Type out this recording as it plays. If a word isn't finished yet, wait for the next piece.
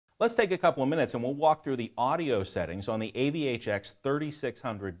Let's take a couple of minutes and we'll walk through the audio settings on the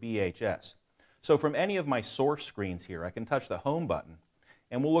AVH-X3600BHS. So from any of my source screens here, I can touch the home button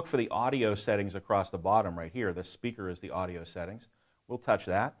and we'll look for the audio settings across the bottom right here. The speaker is the audio settings. We'll touch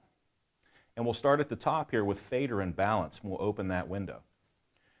that. And we'll start at the top here with fader and balance, and we'll open that window.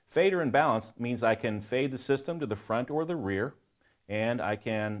 Fader and balance means I can fade the system to the front or the rear, and I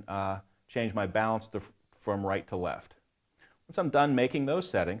can change my balance from right to left. Once I'm done making those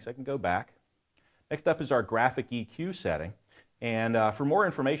settings, I can go back. Next up is our graphic EQ setting. And for more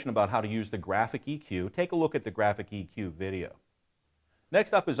information about how to use the graphic EQ, take a look at the graphic EQ video.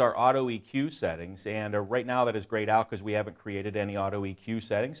 Next up is our auto EQ settings, and right now that is grayed out because we haven't created any auto EQ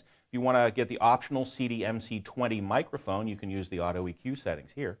settings. If you want to get the optional CD-MC20 microphone, you can use the auto EQ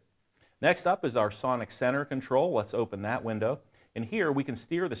settings here. Next up is our sonic center control. Let's open that window. And here we can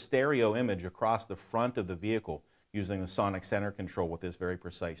steer the stereo image across the front of the vehicle using the sonic center control with this very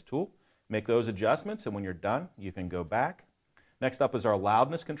precise tool. Make those adjustments, and when you're done, you can go back. Next up is our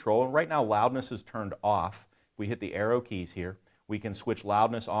loudness control, and right now loudness is turned off. If we hit the arrow keys here, we can switch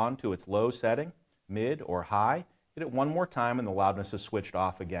loudness on to its low setting, mid, or high. Hit it one more time and the loudness is switched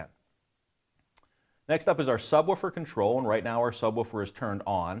off again. Next up is our subwoofer control, and right now our subwoofer is turned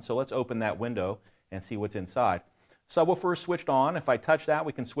on, so let's open that window and see what's inside. Subwoofer is switched on. If I touch that,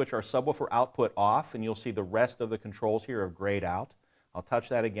 we can switch our subwoofer output off, and you'll see the rest of the controls here have grayed out. I'll touch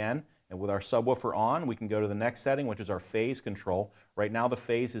that again, and with our subwoofer on, we can go to the next setting, which is our phase control. Right now the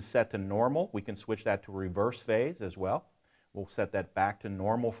phase is set to normal. We can switch that to reverse phase as well. We'll set that back to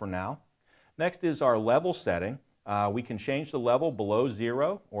normal for now. Next is our level setting. We can change the level below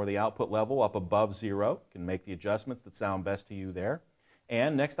 0 or the output level up above 0. You can make the adjustments that sound best to you there.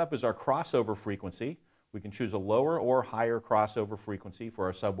 And next up is our crossover frequency. We can choose a lower or higher crossover frequency for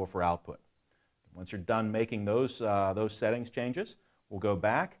our subwoofer output. Once you're done making those settings changes, we'll go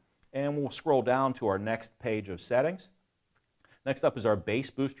back and we'll scroll down to our next page of settings. Next up is our bass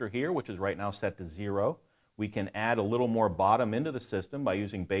booster here, which is right now set to 0. We can add a little more bottom into the system by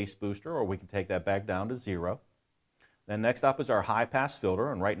using bass booster, or we can take that back down to 0. Then next up is our high pass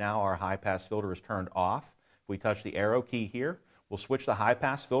filter, and right now our high pass filter is turned off. If we touch the arrow key here, we'll switch the high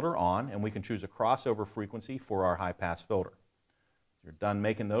pass filter on, and we can choose a crossover frequency for our high pass filter. You're done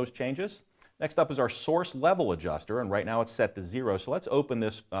making those changes. Next up is our source level adjuster, and right now it's set to 0. So let's open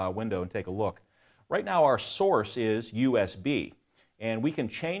this window and take a look. Right now our source is USB, and we can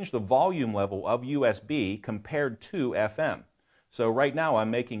change the volume level of USB compared to FM. So right now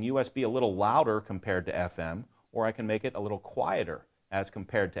I'm making USB a little louder compared to FM, or I can make it a little quieter as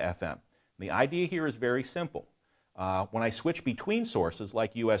compared to FM. The idea here is very simple. When I switch between sources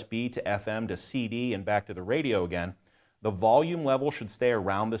like USB to FM to CD and back to the radio again, the volume level should stay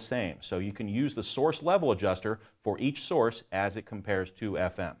around the same. So you can use the source level adjuster for each source as it compares to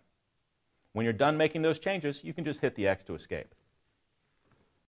FM. When you're done making those changes, you can just hit the X to escape.